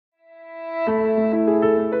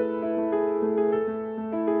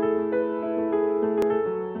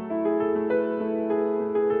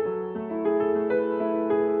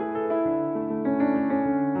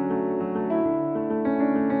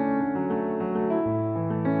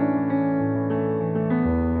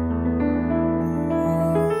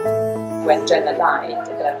When Jenna died,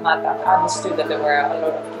 I understood that there were a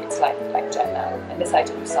lot of kids like Jenna, and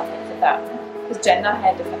decided to do something for them. Because Jenna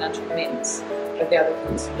had the financial means, but the other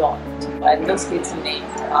kids don't. And those kids need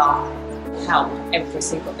help every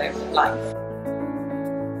single day of their life.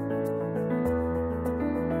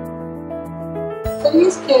 For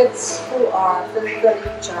these kids who are physically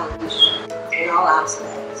challenged in all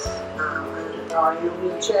aspects, and are in a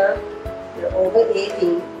wheelchair, they're over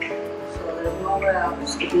 18, so there's nowhere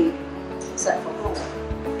else to be except for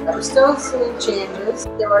home. But we're still seeing changes.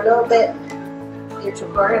 They were a little bit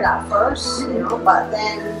introverted at first, but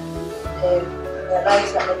then they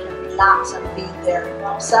realized that they can relax and be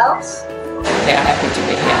themselves. They are happy to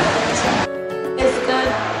be here. It's good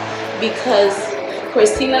because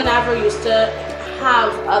Christina never used to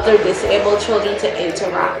have other disabled children to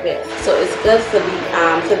interact with. So it's good for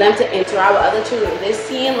them to interact with other children. They're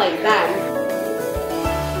seeing like them.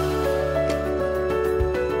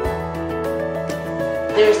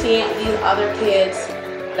 They're seeing these other kids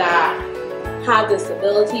that have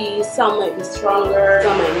disabilities. Some might be stronger,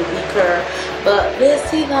 some might be weaker, but they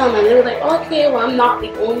see them and they're like, okay, well, I'm not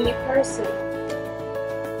the only person.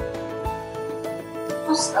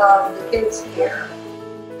 Most of the kids here,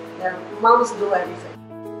 their moms do everything.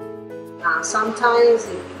 Sometimes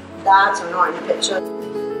the dads are not in the picture.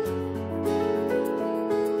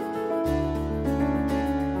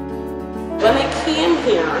 When I came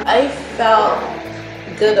here, I felt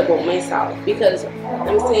good about myself because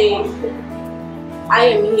I'm saying I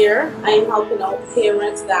am here, I am helping out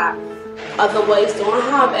parents that otherwise don't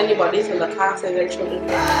have anybody to look after their children.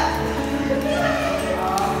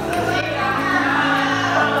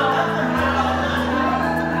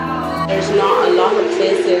 There's not a lot of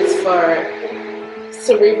places for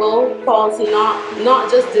cerebral palsy,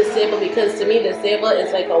 not just disabled, because to me disabled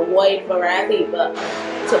is like a wide variety, but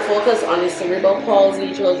to focus on the cerebral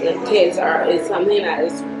palsy children, kids is something that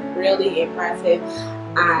is really impressive,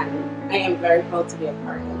 and I am very proud to be a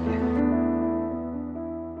part of it.